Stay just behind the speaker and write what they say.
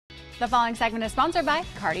The following segment is sponsored by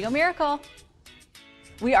Cardio Miracle.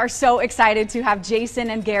 We are so excited to have Jason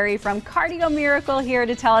and Gary from Cardio Miracle here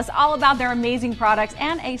to tell us all about their amazing products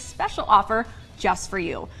and a special offer just for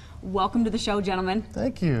you. Welcome to the show, gentlemen.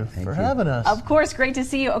 Thank you for having us. Of course, great to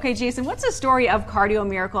see you. Okay, Jason, what's the story of Cardio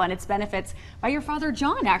Miracle and its benefits by your father,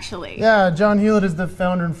 John, actually? Yeah, John Hewlett is the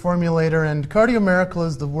founder and formulator, and Cardio Miracle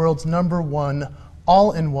is the world's #1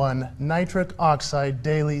 all-in-one nitric oxide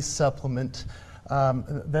daily supplement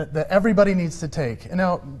that everybody needs to take. And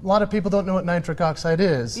now, a lot of people don't know what nitric oxide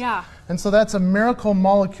is. Yeah. And so that's a miracle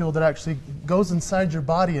molecule that actually goes inside your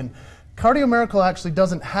body. And Cardio Miracle actually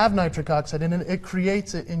doesn't have nitric oxide in it. It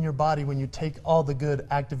creates it in your body when you take all the good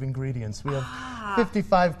active ingredients. We have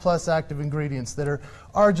 55 plus active ingredients that are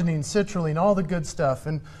arginine, citrulline, all the good stuff.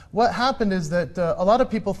 And what happened is that a lot of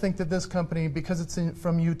people think that this company, because it's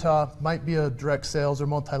from Utah, might be a direct sales or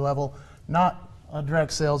multi-level. Not a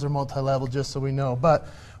direct sales or multi-level, just so we know. But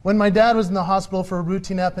when my dad was in the hospital for a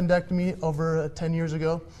routine appendectomy over 10 years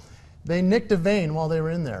ago, they nicked a vein while they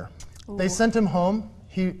were in there. Ooh. They sent him home.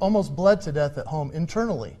 He almost bled to death at home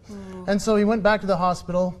internally. And so he went back to the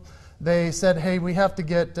hospital. They said, hey, we have to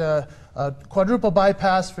get a quadruple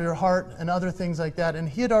bypass for your heart and other things like that. And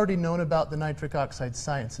he had already known about the nitric oxide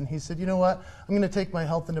science. And he said, you know what? I'm going to take my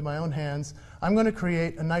health into my own hands. I'm going to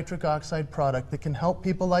create a nitric oxide product that can help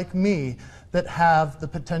people like me that have the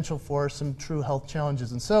potential for some true health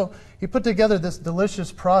challenges. And so he put together this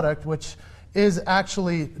delicious product, which is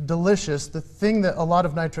actually delicious. The thing that a lot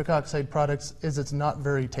of nitric oxide products is it's not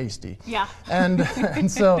very tasty. Yeah.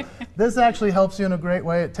 And so this actually helps you in a great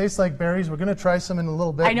way. It tastes like berries. We're going to try some in a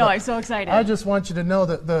little bit. I know, I'm so excited. I just want you to know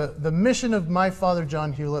that the mission of my father,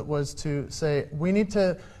 John Hewlett, was to say we need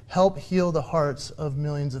to help heal the hearts of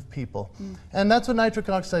millions of people. And that's what nitric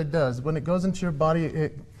oxide does. When it goes into your body,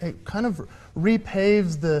 it kind of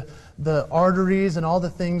repaves the arteries and all the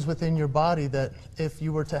things within your body that if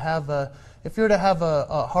you were to have a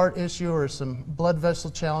heart issue or some blood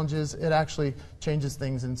vessel challenges, it actually changes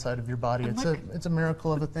things inside of your body. It's a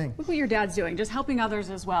miracle of a thing. Look what your dad's doing, just helping others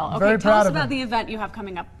as well. Okay, Very tell proud us of about him. the event you have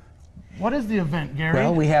coming up. What is the event, Gary?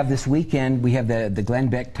 Well, we have this weekend, we have the Glenn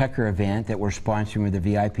Beck Tucker event that we're sponsoring with the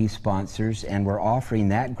VIP sponsors, and we're offering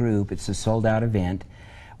that group, it's a sold-out event,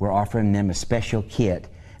 we're offering them a special kit,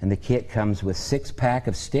 and the kit comes with 6-pack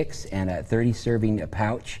of sticks and a 30-serving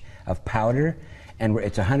pouch of powder, and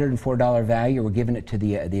it's a $104 value. We're giving it to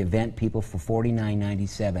the event people for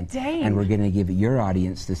 $49.97. Dang. And we're going to give your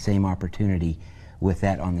audience the same opportunity. With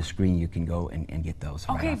that on the screen, you can go and get those.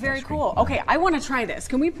 Okay, right very cool. Okay, I want to try this.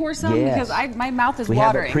 Can we pour some? Yes. Because my mouth is we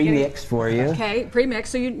watering. We have it pre-mixed for you. Okay,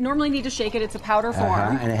 pre-mixed. So you normally need to shake it. It's a powder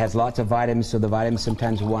form. And it has lots of vitamins, so the vitamins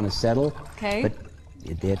sometimes want to settle. Okay. But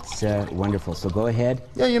it's wonderful. So go ahead.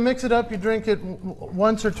 Yeah, you mix it up. You drink it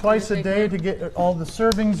once or twice a day to get all the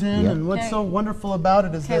servings in. Yep. And what's so wonderful about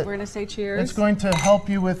it is that we're going to say cheers. it's going to help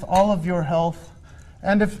you with all of your health.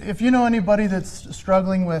 And if you know anybody that's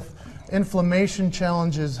struggling with inflammation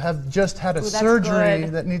challenges, have just had a surgery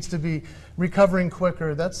that needs to be recovering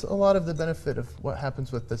quicker, that's a lot of the benefit of what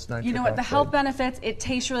happens with this nitric You know what, the oxide. health benefits, it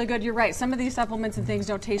tastes really good. You're right, some of these supplements and things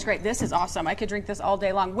don't taste great. This is awesome. I could drink this all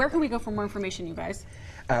day long. Where can we go for more information, you guys?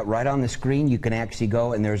 Right on the screen, you can actually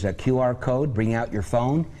go and there's a QR code. Bring out your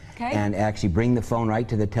phone and actually bring the phone right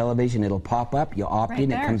to the television. It'll pop up. You opt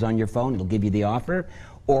in. It comes on your phone. It'll give you the offer.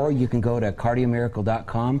 Or you can go to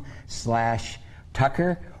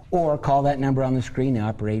cardiomiracle.com/Tucker. Or call that number on the screen. The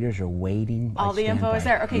operators are waiting. All the info is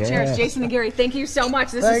there. Okay, yes. Cheers. Jason and Gary, thank you so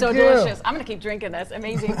much. This is so delicious. I'm going to keep drinking this.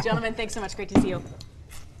 Amazing. Gentlemen, thanks so much. Great to see you.